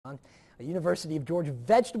A University of Georgia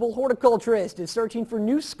vegetable horticulturist is searching for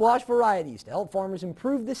new squash varieties to help farmers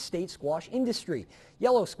improve the state squash industry.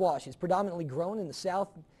 Yellow squash is predominantly grown in the south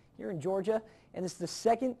here in Georgia, and it's the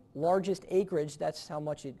second largest acreage. That's how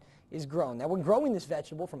much it is grown. Now, when growing this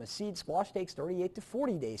vegetable from a seed, squash takes 38 to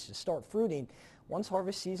 40 days to start fruiting. Once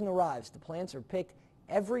harvest season arrives, the plants are picked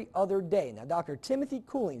every other day. Now, Dr. Timothy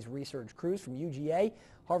Cooling's research crews from UGA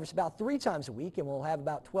harvest about 3 times a week and will have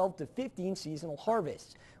about 12 to 15 seasonal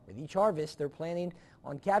harvests. With each harvest, they're planning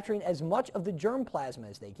on capturing as much of the germplasm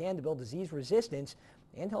as they can to build disease resistance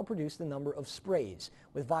and help reduce the number of sprays.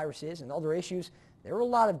 With viruses and other issues, there are a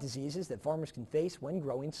lot of diseases that farmers can face when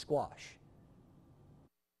growing squash.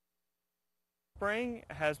 Spring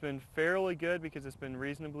has been fairly good because it's been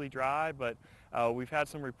reasonably dry, but we've had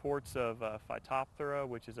some reports of Phytophthora,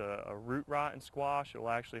 which is a root rot in squash. It will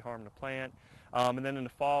actually harm the plant. And then in the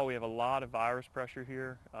fall, we have a lot of virus pressure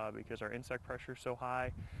here because our insect pressure is so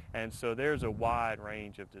high. And so there's a wide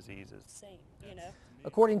range of diseases.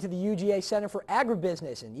 According to the UGA Center for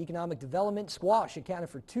Agribusiness and Economic Development, squash accounted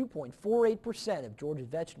for 2.48% of Georgia's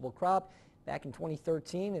vegetable crop back in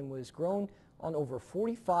 2013 and was grown on over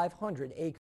 4,500 acres.